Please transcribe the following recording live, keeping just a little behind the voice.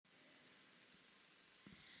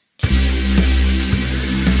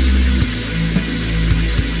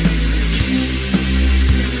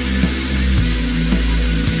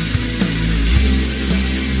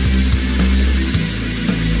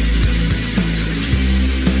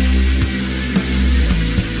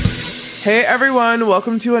Hey everyone,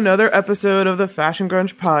 welcome to another episode of the Fashion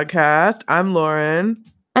Grunge podcast. I'm Lauren.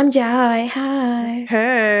 I'm Jai. Hi.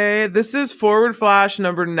 Hey, this is Forward Flash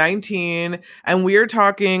number 19, and we are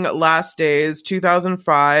talking Last Days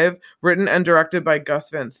 2005, written and directed by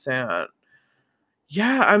Gus Van Sant.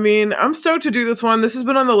 Yeah, I mean, I'm stoked to do this one. This has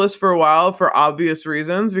been on the list for a while for obvious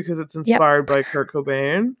reasons because it's inspired by Kurt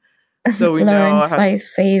Cobain. So we Lauren's know my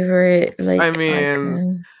favorite,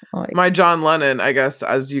 icon. My John Lennon, I guess,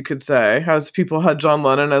 as you could say, has people had John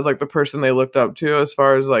Lennon as like the person they looked up to as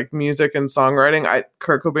far as like music and songwriting.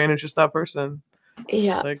 Kurt Cobain is just that person.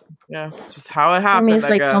 Yeah. It's just how it happened. For me, it's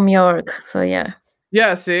like Tom York. So yeah.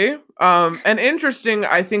 Yeah, see? And interesting,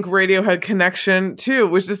 I think Radiohead connection too,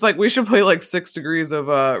 was just like we should play like 6 Degrees of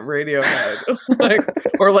Radiohead.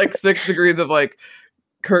 or like 6 Degrees of like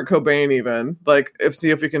Kurt Cobain even. See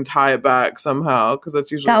if we can tie it back somehow, because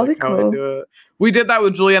that's usually how I do it. We did that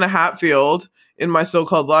with Juliana Hatfield in My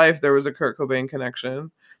So-Called Life. There was a Kurt Cobain connection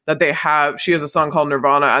that they have. She has a song called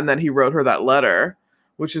Nirvana, and then he wrote her that letter,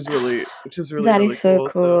 which is really that is so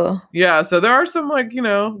cool. So there are some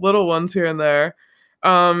little ones here and there.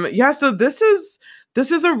 So this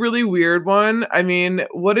is a really weird one. I mean,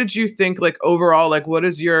 what did you think overall? What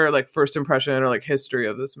is your first impression or history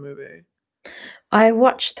of this movie? I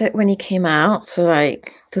watched it when it came out, so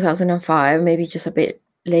 2005, maybe just a bit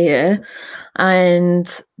later,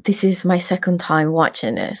 and this is my second time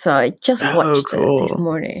watching it. So I just watched it this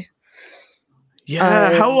morning.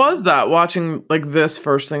 Yeah, how was that watching this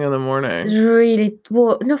first thing in the morning? Really,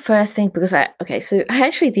 well, not first thing because I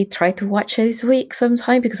actually did try to watch it this week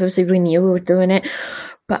sometime because obviously we knew we were doing it,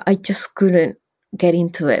 but I just couldn't get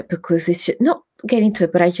into it because it's just, not get into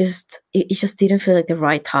it, but it just didn't feel like the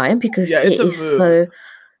right time because it is so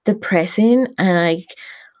depressing, and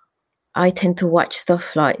I tend to watch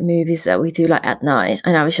stuff like movies that we do at night,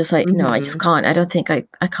 and I was just like, no, I just can't. I don't think I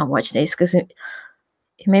can't watch this because it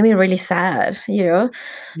made me really sad, Yeah.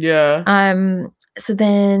 So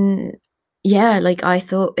then, I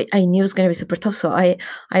thought I knew it was going to be super tough. So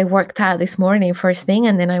I worked out this morning first thing,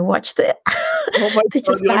 and then I watched it to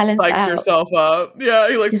just balance out. Yourself up. Yeah,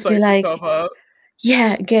 you psych yourself up.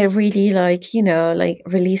 Yeah, get really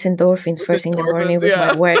release endorphins first thing in the morning with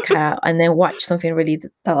my workout, and then watch something really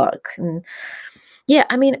dark. And yeah,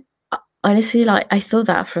 I mean, honestly, I thought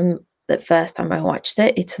that from the first time I watched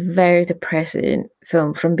it. It's a very depressing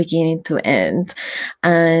film from beginning to end,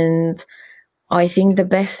 and I think the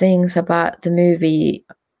best things about the movie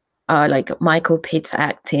are Michael Pitt's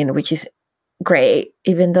acting, which is great,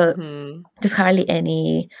 even though there's hardly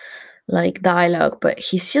any dialogue, but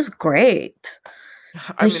he's just great.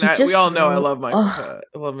 I mean, we all know I love Michael Pitt.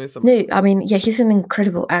 I love me some. No, I mean, yeah, he's an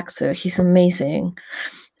incredible actor. He's amazing.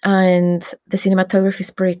 And the cinematography is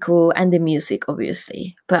pretty cool, and the music,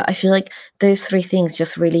 obviously. But I feel like those three things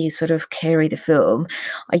just really sort of carry the film.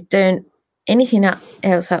 Anything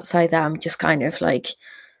else outside that, I'm just kind of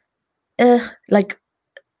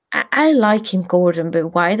I like Kim Gordon,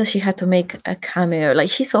 but why does she have to make a cameo?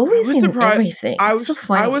 She's always in everything. I was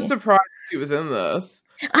surprised she was in this.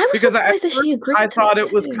 I was surprised that she agreed. I thought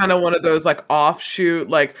it was kind of one of those offshoot,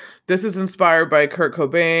 this is inspired by Kurt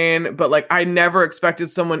Cobain, but I never expected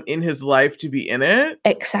someone in his life to be in it.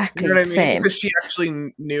 Exactly, you know what I mean? Same. Because she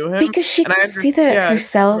actually knew him. Because she considered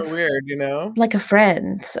herself weird, like a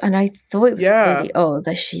friend, and I thought it was really odd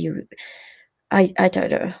that she. I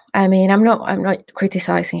don't know. I mean, I'm not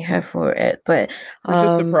criticizing her for it, but it's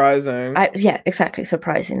just surprising. Exactly,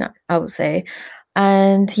 surprising. I would say,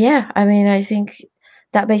 and I mean, I think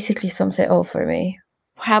that basically sums it all for me.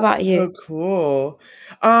 How about you? Oh, cool.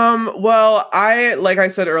 Well, like I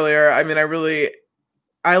said earlier, I mean,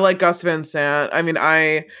 I like Gus Van Sant. I mean,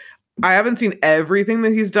 I haven't seen everything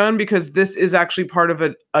that he's done because this is actually part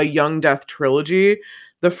of a Young Death trilogy.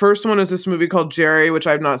 The first one is this movie called Jerry, which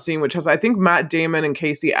I've not seen, which has, I think, Matt Damon and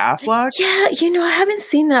Casey Affleck. Yeah, I haven't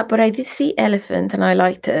seen that, but I did see Elephant, and I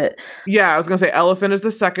liked it. Yeah, I was going to say Elephant is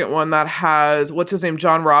the second one that has, what's his name,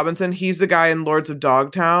 John Robinson. He's the guy in Lords of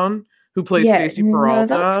Dogtown who plays Stacy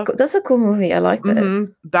Peralta. No, that's a cool movie. I liked it.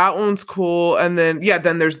 That one's cool. And then,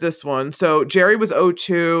 then there's this one. So Jerry was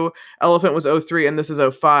 2002, Elephant was 2003, and this is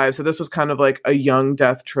 2005. So this was kind of like a Young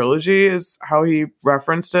Death trilogy is how he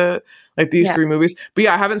referenced it. These three movies. But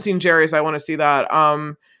I haven't seen Jerry, so I want to see that.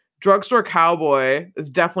 Drugstore Cowboy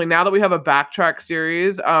is definitely, now that we have a Backtrack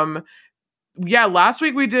series. Last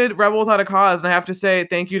week we did Rebel Without a Cause, and I have to say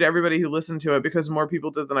thank you to everybody who listened to it because more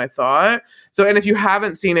people did than I thought. So, and if you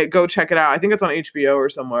haven't seen it, go check it out. I think it's on HBO or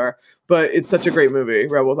somewhere, but it's such a great movie,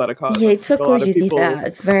 Rebel Without a Cause. Yeah, it's so cool you did that.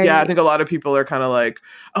 It's very... Yeah, I think a lot of people are kind of like,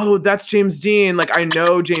 oh, that's James Dean. I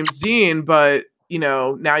know James Dean, but,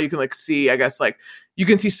 now you can see, I guess, you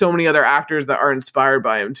can see so many other actors that are inspired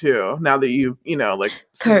by him too. Now that you know, like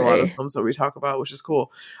seen a lot of the films that we talk about, which is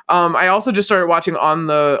cool. I also just started watching On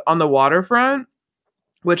the Waterfront,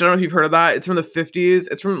 which I don't know if you've heard of that. It's from the 50s.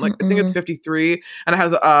 It's from like I think it's 53, and it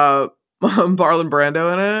has Marlon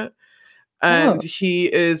Brando in it. And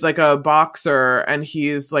he is like a boxer and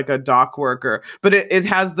he's like a dock worker. But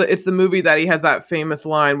it's the movie that he has that famous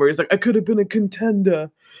line where he's like, I could have been a contender.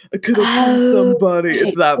 I could have been somebody.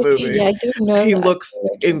 It's that movie. Yeah, I don't know. He looks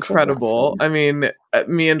incredible. I mean,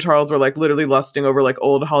 me and Charles were like literally lusting over like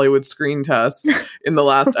old Hollywood screen tests in the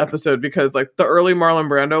last episode because like the early Marlon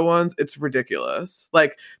Brando ones, it's ridiculous.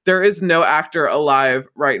 Like there is no actor alive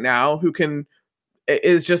right now who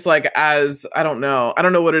is just like as I don't know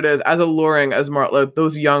what it is, as alluring as like,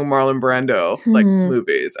 those young Marlon Brando like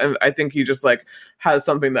movies. And I think he just like has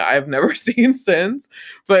something that I've never seen since,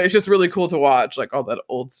 but it's just really cool to watch like all that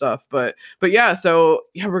old stuff. But yeah, so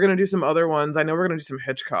yeah, we're gonna do some other ones. I know we're gonna do some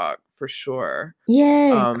Hitchcock for sure.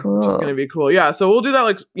 Yeah, cool. Which is gonna be cool. Yeah, so we'll do that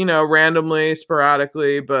like, you know, randomly,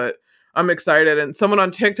 sporadically, but I'm excited. And someone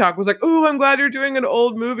on TikTok was like, "Oh, I'm glad you're doing an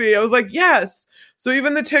old movie." I was like, "Yes." So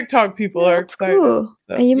even the TikTok people are excited. Cool.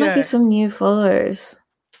 So, and you might get some new followers.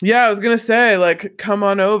 Yeah, I was gonna say, like, come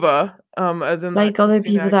on over. As in like other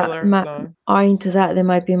people that are into that, they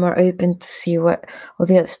might be more open to see what all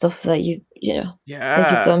the other stuff that you know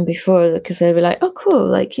that you've done before, because they'll be like, oh cool,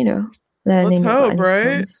 like, you know, learning. Let's hope,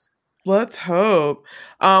 right? Let's hope.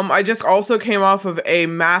 I just also came off of a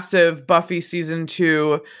massive Buffy season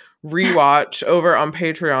 2 rewatch over on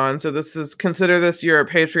Patreon. So consider this your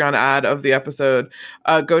Patreon ad of the episode.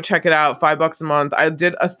 Go check it out. $5 a month. I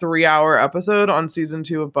did a 3-hour episode on season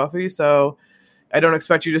 2 of Buffy, so I don't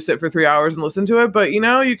expect you to sit for 3 hours and listen to it, but you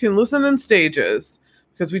know, you can listen in stages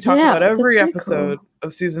because we talk about every episode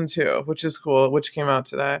of season 2, which is cool, which came out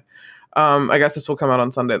today. I guess this will come out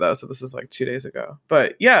on Sunday though, so this is like 2 days ago.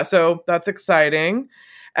 But yeah, so that's exciting.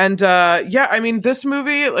 And yeah, I mean, this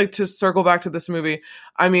movie, like to circle back to this movie,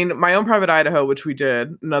 I mean, My Own Private Idaho, which we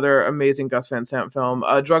did, another amazing Gus Van Sant film.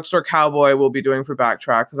 Drugstore Cowboy we'll be doing for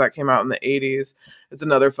Backtrack because that came out in the 80s. It's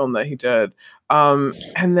another film that he did.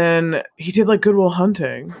 And then he did like Good Will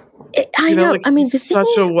Hunting. I know. Like, I mean, he's such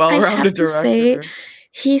a well-rounded director.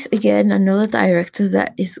 He's again another director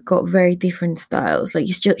that is got very different styles. Like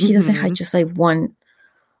he doesn't have just like one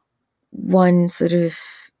sort of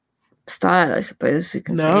style, I suppose you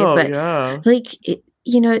can say. But like,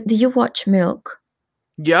 you know, did you watch Milk?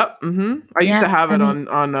 Yep. I used to have it on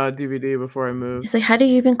DVD before I moved. It's like, how do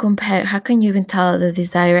you even compare? How can you even tell that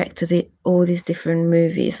this director did all these different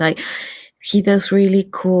movies? Like, he does really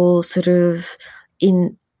cool sort of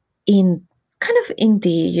in kind of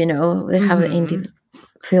indie, you know, they have an indie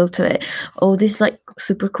feel to it. All these like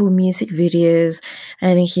super cool music videos,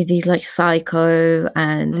 and he did like Psycho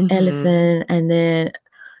and Elephant, and then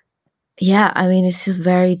yeah, I mean, it's just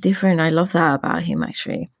very different. I love that about him,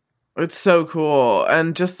 actually. It's so cool.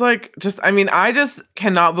 And I mean, I just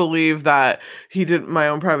cannot believe that he did My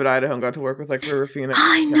Own Private Idaho and got to work with like River Phoenix.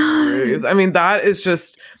 I know. I mean, that is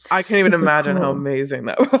just, I can't even imagine how amazing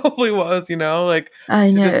that probably was, you know? Like,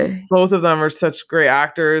 I know. Both of them are such great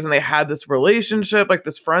actors, and they had this relationship, like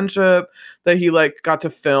this friendship that he like got to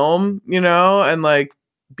film, you know, and like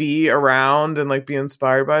be around and like be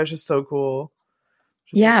inspired by. It's just so cool.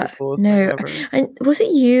 Yeah, no. And was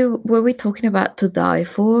it you? Were we talking about To Die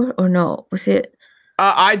For or no? Was it?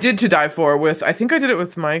 I did To Die For with. I think I did it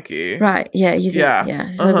with Mikey. Right. Yeah, you did.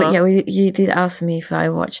 Yeah. So, but yeah, you did ask me if I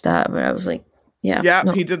watched that, but I was like, yeah.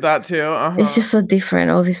 Yeah, he did that too. It's just so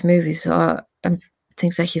different. All these movies are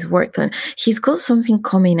things that he's worked on. He's got something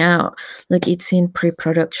coming out, like it's in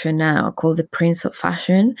pre-production now, called The Prince of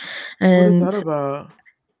Fashion. And what is that about?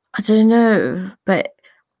 I don't know, but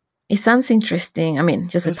it sounds interesting. I mean,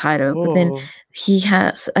 just a title. Cool. But then he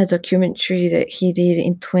has a documentary that he did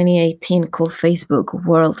in 2018 called Facebook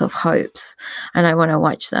World of Hopes. And I want to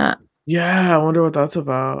watch that. Yeah, I wonder what that's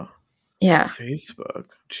about. Yeah. Facebook.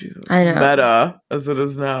 Jesus. I know. Meta, as it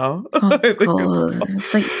is now. Oh, God.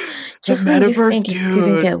 It's like, just when you think it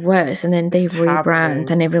couldn't get worse, and then they rebrand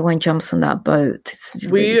and everyone jumps on that boat. It's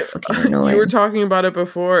really fucking annoying. You were talking about it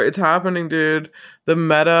before. It's happening, dude. The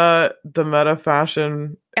meta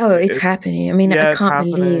fashion. Oh, it's happening. I mean, I can't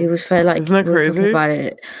believe it was felt like Isn't that crazy? We were talking about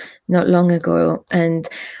it not long ago, and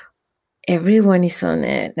everyone is on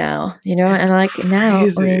it now, you know. It's and like crazy. Now on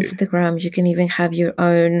Instagram, you can even have your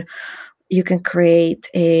own. You can create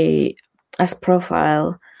as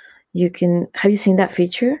profile. You can. Have you seen that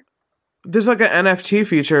feature? There's like an NFT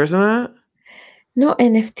feature, isn't it? Not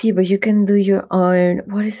NFT, but you can do your own.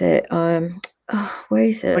 What is it? Where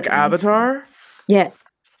is it? Like avatar? Yeah.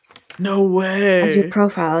 No way. As your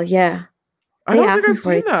profile, yeah. I they don't think asked me I've for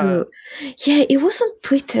seen it that. too. Yeah, it was on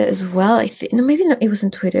Twitter as well. I think no, maybe not. It was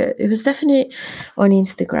on Twitter. It was definitely on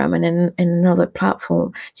Instagram and in another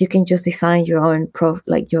platform. You can just design your own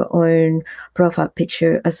your own profile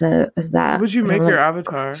picture as that. How would you And I'm make your like,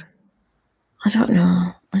 avatar? I don't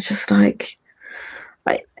know. I just like,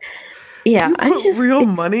 I You yeah. I put just real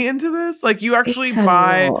money into this? Like you actually it's a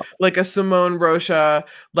buy lot. like a Simone Rocha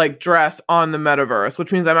like dress on the metaverse,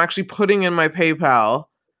 which means I'm actually putting in my PayPal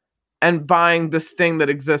and buying this thing that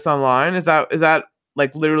exists online. Is that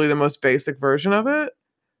like literally the most basic version of it?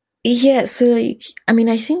 Yeah. So like, I mean,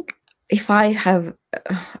 I think if I have,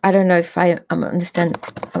 I don't know if I'm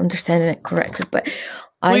understanding it correctly, but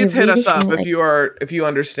I Please hit really us up think like if you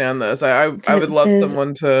understand this. I would love there's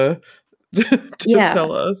someone to to yeah.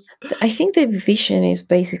 tell us. I think the vision is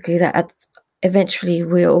basically that eventually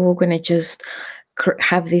we're all gonna just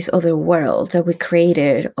have this other world that we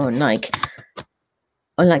created on like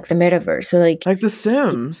the metaverse. So like Like The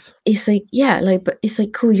Sims. it's like yeah, like but it's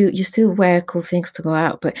like cool. You still wear cool things to go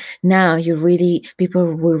out, but now you really people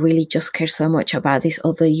will really just care so much about this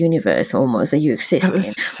other universe almost that you exist That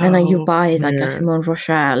is in, and like you so buy like a weird. Simone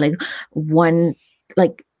Rocha like one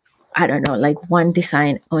like I don't know, like one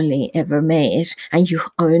design only ever made, and you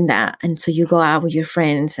own that. And so you go out with your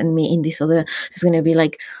friends and meet in this other, there's going to be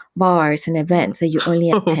like bars and events that you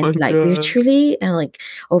only Oh my attend like god. virtually. And like,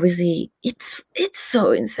 obviously, it's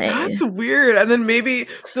so That's insane. weird. And then maybe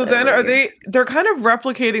so So then weird. they're kind of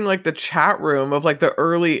replicating like the chat room of like the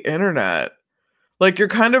early internet. Like you're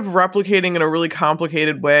kind of replicating in a really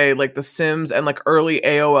complicated way like the Sims and like early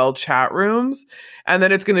AOL chat rooms. And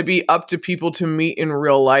then it's going to be up to people to meet in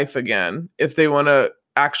real life again if they want to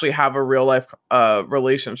actually have a real life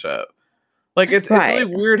relationship. Like it's really Right.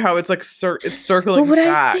 weird how it's like it's But circling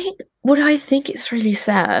back. what I think is really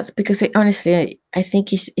sad because honestly, I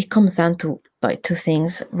think it comes down to like two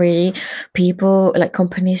things really. People like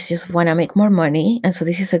companies just want to make more money, and so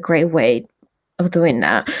this is a great way of doing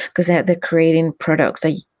that because they're creating products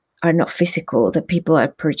that are not physical that people are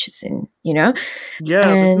purchasing, you know.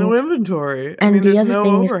 Yeah, there's no And inventory. I mean, the there's other no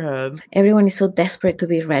thing is overhead. everyone is so desperate to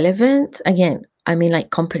be relevant. Again, I mean, like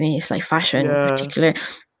companies like fashion in Yeah. particular,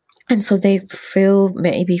 and so they feel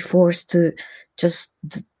maybe forced to just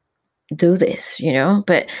do this, you know.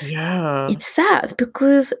 But Yeah. it's sad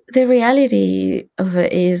because the reality of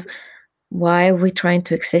it is why are we trying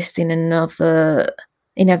to exist in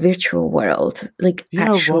a virtual world like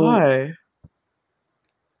Yeah, actual why?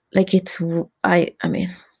 like I mean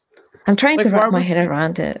I'm trying Like to why wrap my would head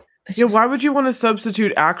around it. It's yeah, why would just you want to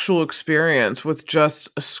substitute actual experience with just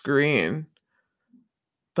a screen?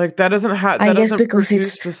 Like I that guess doesn't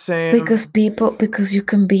produce the same. because you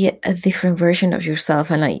can be a different version of yourself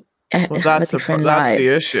and like Well, have a different that's the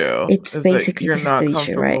life. issue It's is that basically you're this is not the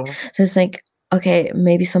issue, right? comfortable. So it's like okay,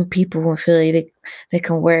 maybe some people will feel like they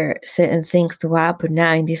can wear certain things to out, but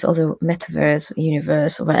now in this other metaverse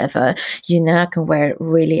universe or whatever, you now can wear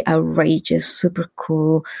really outrageous, super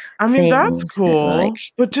cool I mean, that's things. And like, cool,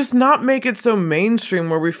 but just not make it so mainstream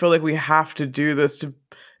where we feel like we have to do this to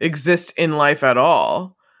exist in life at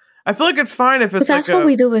all. I feel like it's fine if but it's like that's what a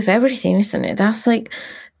we do with everything, isn't it? That's like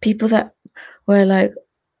people that were like,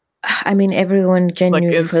 I mean, everyone like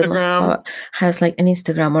genuinely, for the most Instagram. part, has like an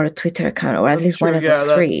Instagram or a Twitter account, or at That's least one true. of Yeah, those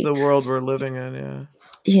that's three. the world we're living in. Yeah.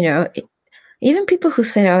 You know, even people who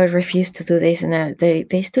said I would refuse to do this and that,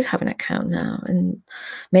 they still have an account now, and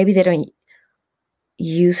maybe they don't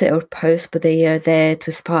use it or post, but they are there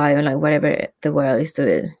to spy on like whatever the world is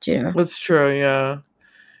doing. You know, That's true. Yeah.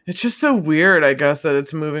 It's just so weird, I guess, that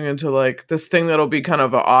it's moving into like this thing that'll be kind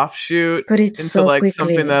of an offshoot but it's into so like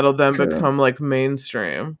something quickly that'll then too. become like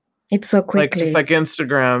mainstream. It's so Like just quickly, like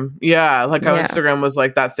Instagram. Yeah, like how yeah. Instagram was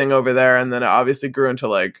like that thing over there and then it obviously grew into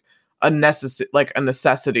like a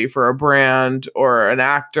necessity for a brand or an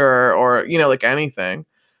actor or like anything.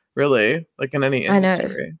 Really, like in any I know.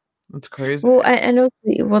 industry. That's crazy. Well, and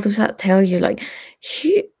also, what does that tell you? Like,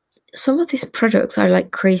 who, some of these products are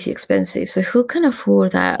like crazy expensive. So who can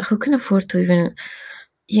afford that? Who can afford to even,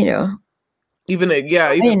 you know, buy Even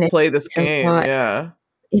an play this and game. buy? Yeah.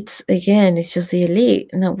 It's again, it's just the elite.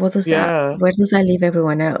 Now, what does that? Yeah. Where does that leave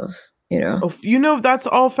everyone else? You know? Oh, that's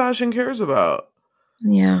all fashion cares about.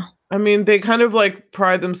 Yeah. I mean, they kind of like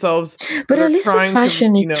pride themselves or But they're at least with trying to,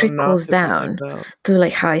 fashion, it not trickles to be like down that. to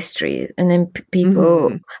like high street, and then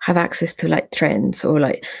people Mhm. have access to like trends or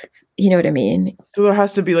like, you know what I mean? So there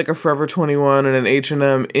has to be like a Forever 21 and an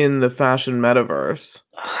H&M in the fashion metaverse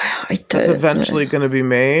I that's don't know. eventually going to be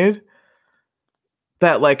made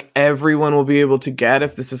that like everyone will be able to get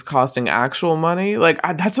if this is costing actual money. Like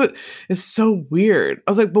that's what is so weird.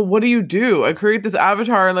 I was like, but what do? I create this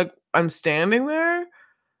avatar and like I'm standing there?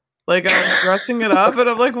 Like, I'm dressing it up and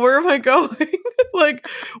I'm like, where am I going? Like,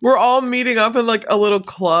 we're all meeting up in like a little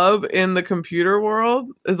club in the computer world.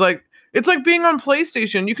 It's like being on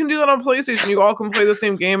PlayStation. You can do that on PlayStation. You all can play the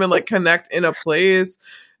same game and like connect in a place.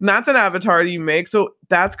 And that's an avatar that you make. So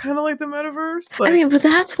that's kind of like the metaverse. Like, I mean, but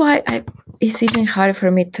that's why it's even harder for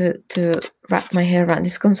me to wrap my head around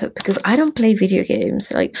this concept, because I don't play video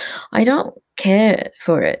games. Like, I don't care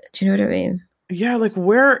for it. Do you know what I mean? Yeah, like,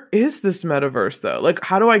 where is this metaverse though? Like,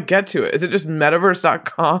 how do I get to it? Is it just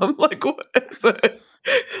metaverse.com? Like, what is it?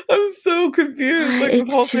 I'm so confused. Like, this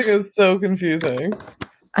whole thing is so confusing.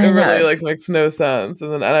 It really like makes no sense.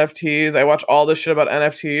 And then NFTs, I watch all this shit about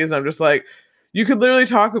NFTs and I'm just like, you could literally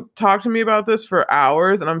talk to me about this for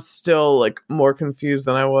hours and I'm still like more confused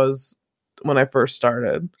than I was when I first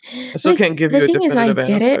started. I still can't give you a definitive answer. The thing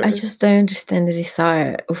is, I get it. I just don't understand the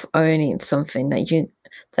desire of owning something that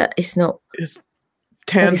is not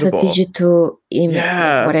tangible. That is a digital image,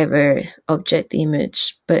 like whatever object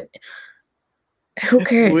image. But who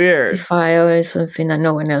cares if I own something that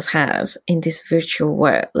no one else has in this virtual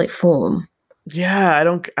world, like form? Yeah, I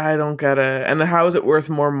don't get it. And how is it worth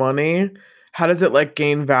more money? How does it like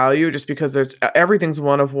gain value just because everything's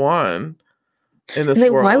one of one in this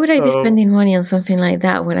world? Why would I be spending money on something like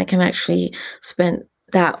that when I can actually spend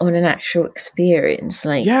that on an actual experience?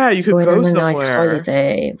 Like, you could go on a somewhere. Nice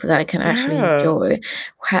holiday that I can actually enjoy.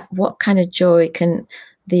 What kind of joy can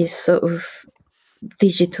this sort of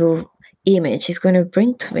digital image is going to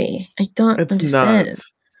bring to me? I don't understand.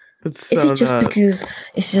 Nuts. It's so is it just nuts. Because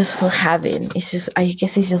it's just for having? It's just, I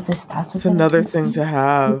guess it's just a status. It's another thing to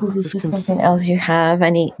have. Because it's just something else you have,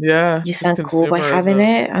 and you sound cool by having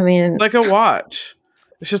it. I mean, like a watch.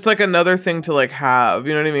 It's just like another thing to like have.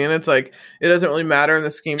 You know what I mean? It's like, it doesn't really matter in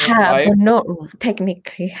the scheme of life. But not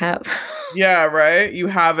technically have. Yeah, right? You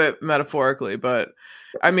have it metaphorically, but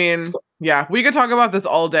I mean, yeah, we could talk about this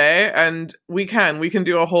all day, and we can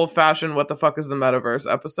do a whole fashion what the fuck is the metaverse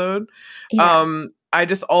episode. Yeah. I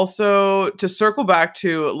just also, to circle back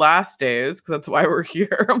to Last Days, because that's why we're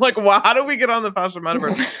here. I'm like, wow, how do we get on the fashion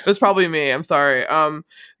metaverse? It was probably me. I'm sorry.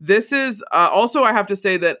 This is also, I have to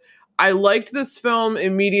say that I liked this film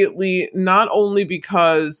immediately, not only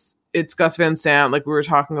because it's Gus Van Sant, like we were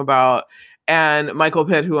talking about, and Michael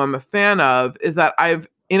Pitt, who I'm a fan of, is that I've,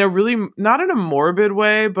 in a really, not in a morbid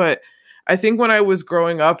way, but I think when I was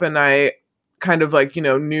growing up and I kind of like,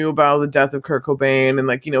 knew about the death of Kurt Cobain and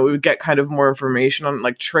like, we would get kind of more information on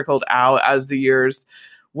like trickled out as the years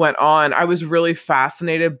went on. I was really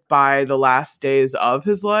fascinated by the last days of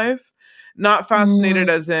his life. Not fascinated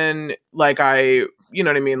as in like you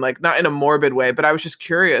know what I mean? Like not in a morbid way, but I was just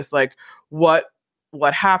curious, like what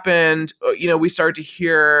happened. We started to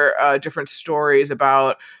hear different stories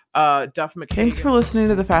about Duff McKagan. Thanks for listening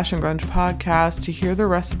to the Fashion Grunge podcast. To hear the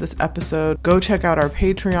rest of this episode, go check out our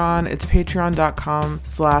Patreon. It's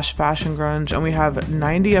patreon.com/fashiongrunge, and we have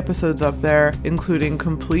 90 episodes up there, including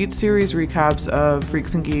complete series recaps of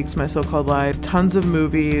Freaks and Geeks, My So-Called Life, tons of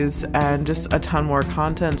movies, and just a ton more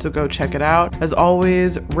content, so go check it out. As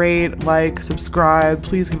always, rate, like, subscribe.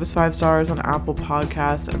 Please give us 5 stars on Apple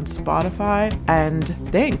Podcasts and Spotify, and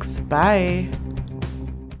thanks. Bye.